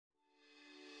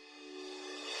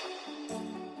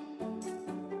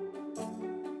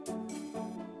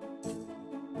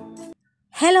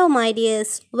Hello my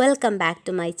dears, welcome back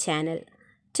to my channel.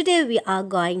 Today we are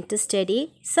going to study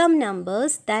some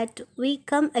numbers that we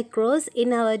come across in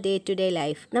our day-to-day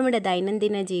life. നമ്മുടെ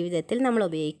ദൈനംദിന ജീവിതത്തിൽ നമ്മൾ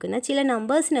ഉപയോഗിക്കുന്ന ചില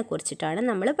നമ്പേഴ്സിനെ കുറിച്ചിട്ടാണ്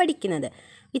നമ്മൾ പഠിക്കുന്നത്.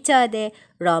 Which are the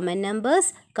Roman numbers,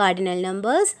 cardinal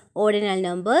numbers, ordinal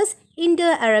numbers,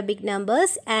 Indo-Arabic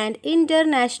numbers and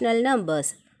international numbers.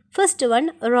 First one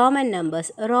Roman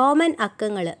numbers. Roman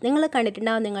അക്കങ്ങൾ നിങ്ങൾ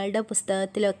കണ്ടിട്ടുണ്ടാവും നിങ്ങളുടെ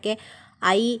പുസ്തകത്തിലൊക്കെ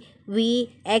I V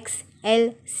X L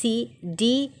C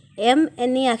D M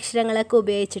എന്നീ അക്ഷരങ്ങളൊക്കെ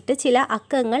ഉപയോഗിച്ചിട്ട് ചില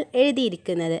അക്കങ്ങൾ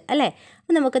എഴുതിയിരിക്കുന്നത് അല്ലേ.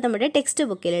 അപ്പോൾ നമുക്ക് നമ്മുടെ ടെക്സ്റ്റ്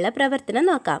ബുക്കിലുള്ള പ്രവർത്തനം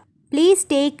നോക്കാം. Please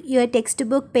take your text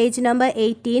book page number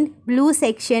 18, blue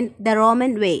section, the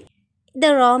Roman way.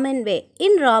 The Roman way.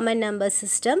 In Roman number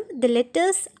system, the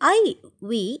letters I,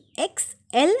 V, X,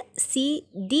 L, C,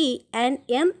 D and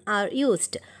M are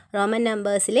used. Roman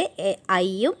numbers-ലെ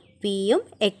ഐയും വിയും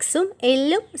എക്സും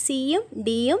എല്ലും സിയും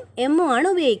ഡിയും എമ്മും ആണ്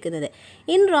ഉപയോഗിക്കുന്നത്.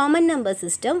 In Roman number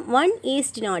system 1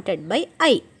 is denoted by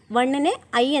I. 1-നെ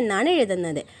I എന്നാണ്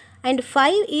എഴുതുന്നത്. And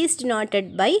 5 is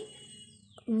denoted by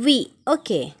V.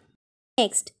 Okay.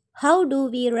 Next, how do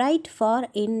we write four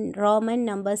in Roman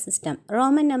number system?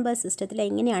 Roman number സിസ്റ്റത്തിൽ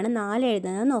എങ്ങനെയാണ് 4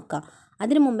 എഴുതുന്നത് നോക്കാം.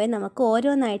 അതിനു മുമ്പേ നമുക്ക്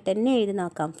ഓരോന്നായിട്ട് തന്നെ എഴുതി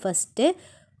നോക്കാം. ഫസ്റ്റ്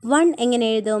 1 എങ്ങനെ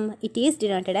എഴുതും? It is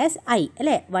denoted as I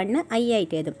അല്ലേ. 1 ഐ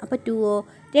ആയിട്ട് എഴുതും. അപ്പോൾ 2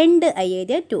 2 ഐ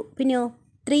എഴുതിയാൽ 2. പിന്നെയോ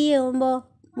 3 ആകുമ്പോൾ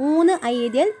 3 ഐ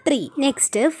എഴുതിയാൽ 3.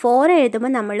 നെക്സ്റ്റ് 4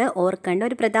 എഴുതുമ്പോൾ നമ്മൾ ഓർക്കേണ്ട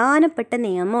ഒരു പ്രധാനപ്പെട്ട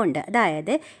നിയമമുണ്ട്.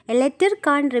 അതായത് A letter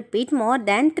can't repeat more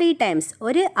than 3 times.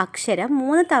 ഒരു അക്ഷരം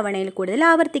 3 തവണയിൽ കൂടുതൽ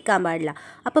ആവർത്തിക്കാൻ പാടില്ല.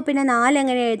 അപ്പോൾ പിന്നെ 4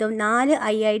 എങ്ങനെ എഴുതും? 4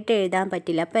 ഐ ആയിട്ട് എഴുതാൻ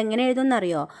പറ്റില്ല. അപ്പോൾ എങ്ങനെ എഴുതും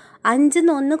എന്നറിയോ?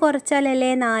 5-ന്ന് 1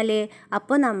 കുറച്ചാലല്ലേ 4.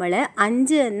 അപ്പോൾ നമ്മൾ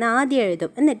 5 എന്ന് ആദ്യം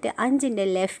എഴുതും. എന്നിട്ട് 5-ൻ്റെ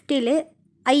ലെഫ്റ്റിൽ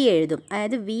ഐ എഴുതും.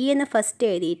 അതായത് വി എന്ന് ഫസ്റ്റ്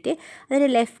എഴുതിയിട്ട് അതിൻ്റെ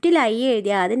ലെഫ്റ്റിൽ ഐ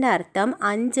എഴുതിയാൽ അതിൻ്റെ അർത്ഥം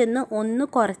 5-ന്ന് 1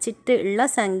 കുറച്ചിട്ട് ഉള്ള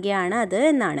സംഖ്യയാണ് അത്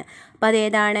എന്നാണ്. അപ്പോൾ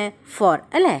അതേതാണ്? 4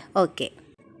 അല്ലേ. ഓക്കെ.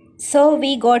 സോ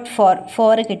വി ഗോട്ട്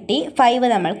 4 കിട്ടി.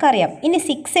 5 നമ്മൾക്കറിയാം. ഇനി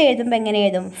 6 എഴുതുമ്പോൾ എങ്ങനെ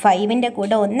എഴുതും? 5-ൻ്റെ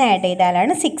കൂടെ 1 ആഡ്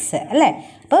ചെയ്താലാണ് 6 അല്ലേ.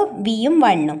 അപ്പോൾ വിയും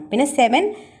 1ഉം. പിന്നെ 7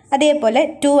 അതേപോലെ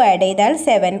 2 ആഡ് ചെയ്താൽ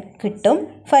 7 കിട്ടും.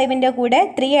 5-ൻ്റെ കൂടെ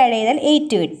 3 ആഡ് ചെയ്താൽ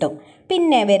 8 കിട്ടും.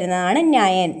 പിന്നെ വരുന്നതാണ്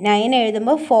 9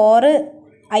 എഴുതുമ്പോൾ 4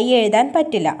 ഐ എഴുതാൻ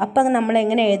പറ്റില്ല. അപ്പം നമ്മൾ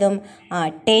എങ്ങനെ എഴുതും?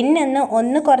 10 എന്ന്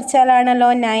 1 കുറച്ചാലാണല്ലോ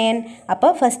 9.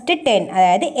 അപ്പോൾ ഫസ്റ്റ് 10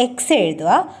 അതായത് എക്സ്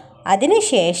എഴുതുക.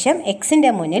 അതിനുശേഷം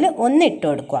എക്സിൻ്റെ മുന്നിൽ 1 ഇട്ട്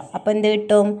കൊടുക്കുക. അപ്പോൾ എന്ത്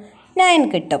കിട്ടും? 9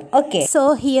 കിട്ടും. Okay. So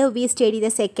here we study the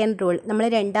second rule. നമ്മൾ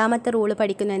രണ്ടാമത്തെ റൂൾ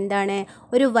പഠിക്കുന്നത് എന്താണ്?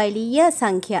 ഒരു വലിയ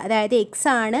സംഖ്യ, അതായത് എക്സ്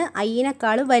ആണ്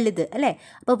ഐനേക്കാളും വലുത് അല്ലേ.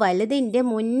 അപ്പോൾ വലുതിൻ്റെ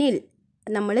മുന്നിൽ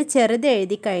നമ്മൾ ചെറുത്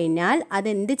എഴുതി കഴിഞ്ഞാൽ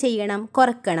അതെന്ത് ചെയ്യണം?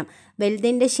 കുറക്കണം.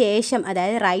 വലുതിൻ്റെ ശേഷം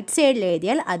അതായത് റൈറ്റ് സൈഡിൽ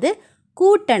എഴുതിയാൽ അത്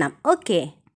കൂട്ടണം. ഓക്കെ.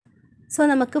 സോ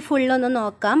നമുക്ക് ഫുള്ളൊന്ന്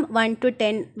നോക്കാം. 1 to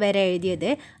 10 വരെ എഴുതിയത്.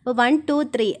 അപ്പോൾ 1 2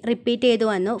 3 റിപ്പീറ്റ് ചെയ്ത്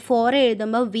വന്നു. 4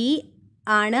 എഴുതുമ്പോൾ വി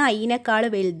ആണ് ഐനേക്കാൾ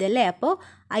വലുത് അല്ലേ. അപ്പോൾ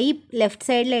ഐ ലെഫ്റ്റ്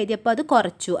സൈഡിൽ എഴുതിയപ്പോൾ അത്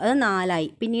കുറച്ചു, അത് 4 ആയി.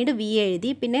 പിന്നീട് വി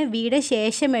എഴുതി. പിന്നെ വിയുടെ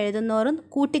ശേഷം എഴുതുന്നോറും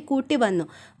കൂട്ടി വന്നു.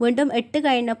 വീണ്ടും 8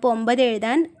 കഴിഞ്ഞപ്പോൾ 9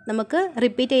 എഴുതാൻ നമുക്ക്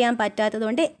റിപ്പീറ്റ് ചെയ്യാൻ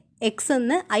പറ്റാത്തതുകൊണ്ട് എക്സ്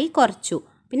എന്ന് ഐ കുറച്ചു.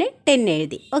 പിന്നെ 10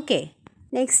 എഴുതി. Okay.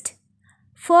 Next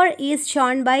 4 is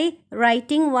shown by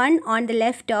writing 1 on the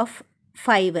left of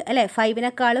 5 അല്ലേ.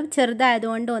 5-നേക്കാളും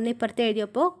ചെറുതായതുകൊണ്ട് 1 ഇപ്പുറത്ത്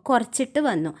എഴുതിയപ്പോൾ കുറച്ചിട്ട്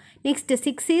വന്നു. Next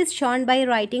 6 is shown by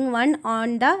writing 1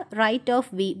 on the right of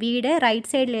V. വിയുടെ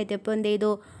റൈറ്റ് സൈഡിൽ എഴുതിയപ്പോൾ എന്ത്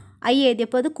ചെയ്തു? ഐ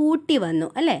എഴുതിയപ്പോൾ അത് കൂട്ടി വന്നു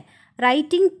അല്ലേ.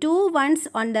 Writing 2 ones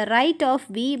on the right of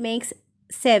V makes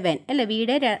 7 അല്ലേ.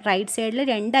 വിയുടെ റൈറ്റ് സൈഡിൽ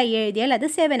 2 ഐ എഴുതിയാൽ അത്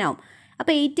 7 ആവും.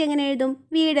 അപ്പോൾ 8 എങ്ങനെ എഴുതും?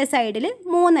 വിയുടെ സൈഡിൽ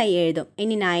 3 ഐ എഴുതും.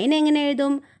 ഇനി 9 എങ്ങനെ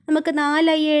എഴുതും? നമുക്ക്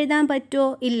 4 ഐ എഴുതാൻ പറ്റുമോ?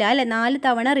 ഇല്ല അല്ലേ. 4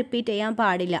 തവണ റിപ്പീറ്റ് ചെയ്യാൻ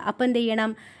പാടില്ല. അപ്പോൾ എന്ത്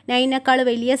ചെയ്യണം? 9-നേക്കാൾ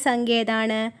വലിയ സംഖ്യ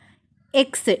ഏതാണ്?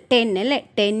 എക്സ് 10 അല്ലേ.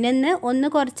 10-ന്ന് 1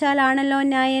 കുറച്ചാലാണല്ലോ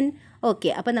 9. ഓക്കെ.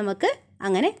 അപ്പോൾ നമുക്ക്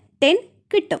അങ്ങനെ 10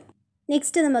 കിട്ടും.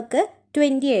 നെക്സ്റ്റ് നമുക്ക്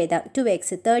 20 എഴുതാം.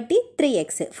 2x 30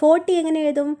 3x. 40 എങ്ങനെ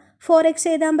എഴുതും? 4x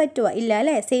എഴുതാൻ പറ്റുമോ? ഇല്ല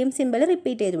അല്ലേ. സെയിം സിമ്പിൾ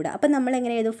റിപ്പീറ്റ് ചെയ്ത് വിടാം. അപ്പോൾ നമ്മൾ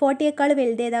എങ്ങനെ എഴുതും? 40-യേക്കാൾ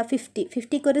വലുത് ഏതാ? 50.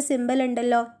 50ക്ക് ഒരു സിമ്പിൾ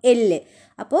ഉണ്ടല്ലോ, എല്ല്.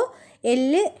 അപ്പോൾ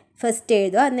എല്ല് ഫസ്റ്റ്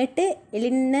എഴുതുക. എന്നിട്ട്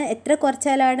എല്ലിന് എത്ര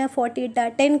കുറച്ചാലാണ് 40 കിട്ടുക?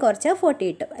 10 കുറച്ചാൽ 40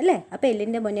 കിട്ടും അല്ലേ. അപ്പോൾ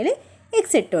എല്ലിൻ്റെ മുന്നിൽ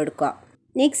എക്സ് ഇട്ട് കൊടുക്കുക.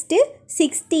 Next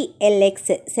 60 LX.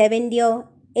 70യോ?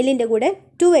 എല്ലിൻ്റെ കൂടെ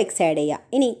 2x ആഡ് ചെയ്യാം.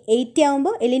 ഇനി 80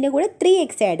 ആകുമ്പോൾ എല്ലിൻ്റെ കൂടെ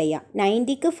 3x ആഡ് ചെയ്യാം.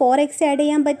 90ക്ക് 4x ആഡ്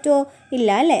ചെയ്യാൻ പറ്റുമോ? ഇല്ല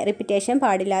അല്ലേ. റിപ്പീറ്റേഷൻ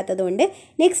പാടില്ലാത്തതുകൊണ്ട്.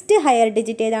 നെക്സ്റ്റ് ഹയർ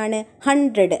ഡിജിറ്റ് ഏതാണ്?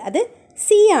 100. അത്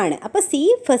സി ആണ്. അപ്പോൾ സി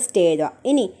ഫസ്റ്റ് എഴുതുക.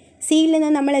 ഇനി സിയിൽ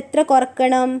നിന്ന് നമ്മൾ എത്ര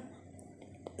കുറക്കണം?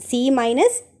 സി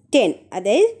 -10.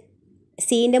 അതായത്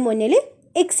സിൻ്റെ മുന്നിൽ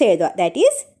എക്സ് എഴുതുക. That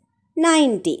is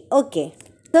 90. Okay.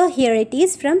 So here it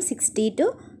is from 60 to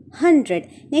 100.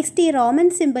 Next ഈ റോമൻ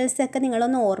സിമ്പിൾസൊക്കെ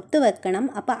നിങ്ങളൊന്ന് ഓർത്ത് വെക്കണം.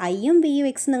 അപ്പോൾ ഐയും വിയും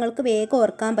എക്സും നിങ്ങൾക്ക് വേഗം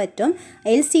ഓർക്കാൻ പറ്റും.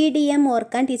 LCDM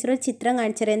ഓർക്കാൻ ടീച്ചർ ഒരു ചിത്രം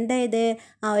കാണിച്ചത്. എന്താ ഇത്?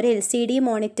 ഒരു LCD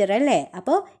മോണിറ്റർ അല്ലേ?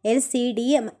 അപ്പോൾ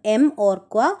LCDM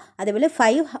ഓർക്കുക. അതുപോലെ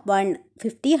 5, 1,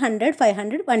 50, 100,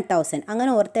 500, 1000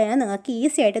 അങ്ങനെ ഓർത്ത് കഴിഞ്ഞാൽ നിങ്ങൾക്ക്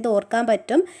ഈസി ആയിട്ട് ഇത് ഓർക്കാൻ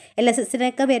പറ്റും.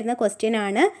 LSSനൊക്കെ വരുന്ന ക്വസ്റ്റ്യൻ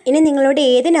ആണ്. ഇനി നിങ്ങളോട്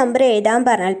ഏത് നമ്പർ എഴുതാൻ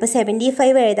പറഞ്ഞാൽ, ഇപ്പോൾ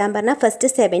 75 എഴുതാൻ പറഞ്ഞാൽ ഫസ്റ്റ്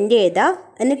 70 എഴുതുക,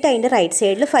 എന്നിട്ട് അതിൻ്റെ റൈറ്റ്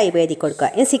സൈഡിൽ 5 എഴുതി കൊടുക്കുക.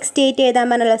 ഇനി 68 എഴുതാൻ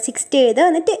പറഞ്ഞാൽ 60 എഴുതുക,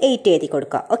 എന്നിട്ട് 8 എഴുതി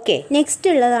കൊടുക്കുക. ഓക്കെ.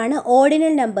 നെക്സ്റ്റ് ഉള്ളതാണ്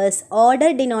ordinal numbers,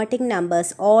 order denoting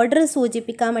numbers. Order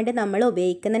സൂചിപ്പിക്കാൻ വേണ്ടി നമ്മൾ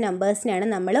ഉപയോഗിക്കുന്ന നമ്പേഴ്സിനാണ്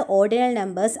നമ്മൾ ഓർഡിനൽ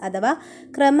നമ്പേഴ്സ് അഥവാ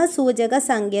ക്രമസൂചക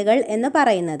സംഖ്യകൾ എന്ന്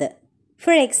പറയുന്നത്.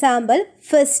 For example,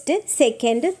 first,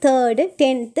 second, third,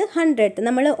 10th, 100th.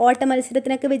 നമ്മൾ ഓട്ട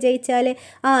മത്സരത്തിനൊക്കെ വിജയിച്ചാൽ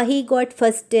ഹി ഗോട്ട്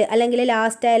ഫസ്റ്റ്, അല്ലെങ്കിൽ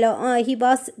ലാസ്റ്റ് ആയാലോ he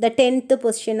was the 10th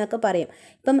position എന്നൊക്കെ പറയും.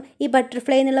 ഇപ്പം ഈ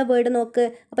ബട്ടർഫ്ലൈ എന്നുള്ള വേർഡ് നോക്ക്.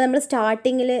 അപ്പോൾ നമ്മൾ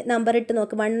സ്റ്റാർട്ടിങ്ങിൽ നമ്പർ ഇട്ട്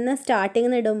നോക്ക്. 1 സ്റ്റാർട്ടിങ്ങിൽ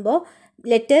നിന്ന് ഇടുമ്പോൾ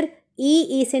letter E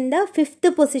is in the 5th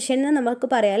position എന്ന് നമുക്ക്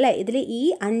പറയാം അല്ലേ? ഇതിൽ ഈ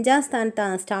 5ാം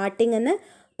സ്ഥാനത്താണ് സ്റ്റാർട്ടിങ് എന്ന്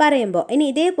പറയുമ്പോൾ. ഇനി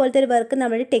ഇതേപോലത്തെ ഒരു വർക്ക്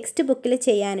നമ്മുടെ ടെക്സ്റ്റ് ബുക്കിൽ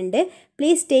ചെയ്യാനുണ്ട്.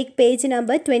 Please take page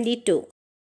number 22.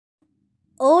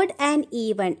 Odd and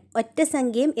even, ഒറ്റ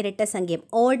സംഖ്യയും ഇരട്ട സംഖ്യയും.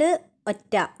 ഓഡ്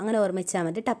ഒറ്റ അങ്ങനെ ഓർമ്മിച്ചാൽ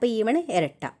മതി. അപ്പോൾ ഈവൺ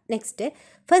ഇരട്ട. Next,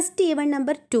 first even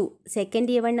number 2,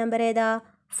 second even number ഏതാ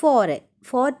 4,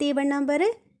 fourth even number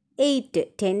 8,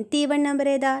 10th even number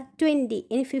ഏതാ 20,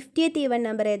 ഇനി 50th ഈവൺ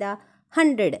നമ്പർ ഏതാ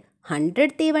 100,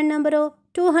 100th ഈവൺ നമ്പറോ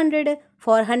 200,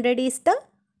 400 is the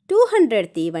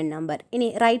 200th even number. ഇനി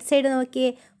റൈറ്റ് സൈഡ്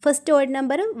നോക്കിയേ. First odd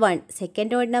number 1,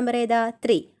 second odd number ഏതാ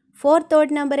 3, fourth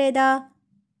odd number ഏതാ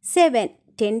 7,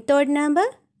 10th odd number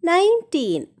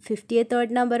 19, 50th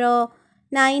odd നമ്പറോ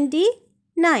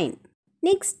 99.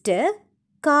 Next,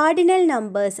 cardinal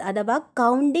numbers അഥവാ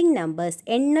കൗണ്ടിങ് നമ്പേഴ്സ്,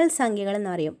 എണ്ണൽ സംഖ്യകൾ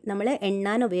എന്ന് പറയും. നമ്മൾ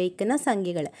എണ്ണാൻ ഉപയോഗിക്കുന്ന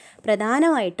സംഖ്യകൾ.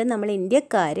 പ്രധാനമായിട്ടും നമ്മൾ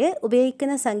ഇന്ത്യക്കാർ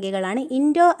ഉപയോഗിക്കുന്ന സംഖ്യകളാണ്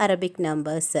ഇൻഡോ അറബിക്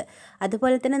നമ്പേഴ്സ്.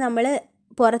 അതുപോലെ തന്നെ നമ്മൾ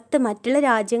പുറത്ത് മറ്റുള്ള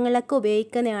രാജ്യങ്ങളിലൊക്കെ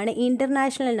ഉപയോഗിക്കുന്നതാണ്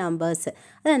ഇൻ്റർനാഷണൽ നമ്പേഴ്സ്.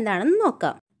 അതെന്താണെന്ന്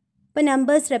നോക്കാം. ഇപ്പോൾ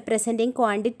numbers representing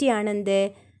quantity ആണെന്ത്?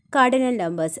 Cardinal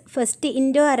numbers. First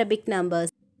Indo Arabic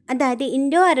numbers, അതായത്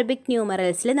ഇൻഡോ അറബിക്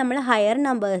ന്യൂമറൽസിൽ നമ്മൾ higher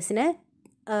നമ്പേഴ്സിന്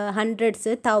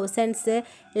hundreds, thousands,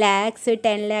 lakhs,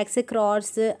 10 lakhs,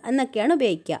 crores എന്നൊക്കെയാണ്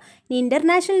ഉപയോഗിക്കുക. ഇനി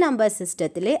ഇൻ്റർനാഷണൽ നമ്പർ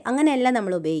സിസ്റ്റത്തിൽ അങ്ങനെയല്ല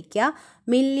നമ്മൾ ഉപയോഗിക്കുക.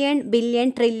 മില്യൺ, ബില്യൺ,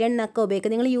 ട്രില്യൺ എന്നൊക്കെ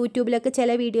ഉപയോഗിക്കുക. നിങ്ങൾ യൂട്യൂബിലൊക്കെ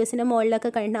ചില വീഡിയോസിൻ്റെ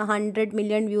മുകളിലൊക്കെ കണ്ട 100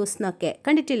 million വ്യൂസ് എന്നൊക്കെ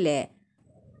കണ്ടിട്ടില്ലേ?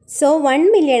 സോ 1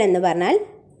 million എന്ന് പറഞ്ഞാൽ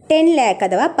 10 lakh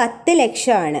അഥവാ 10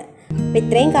 ലക്ഷമാണ്.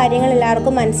 ഇത്രയും കാര്യങ്ങൾ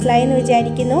എല്ലാവർക്കും മനസ്സിലായെന്ന്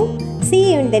വിചാരിക്കുന്നു. See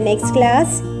you in the next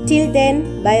class. Till then,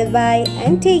 bye bye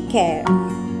and take care.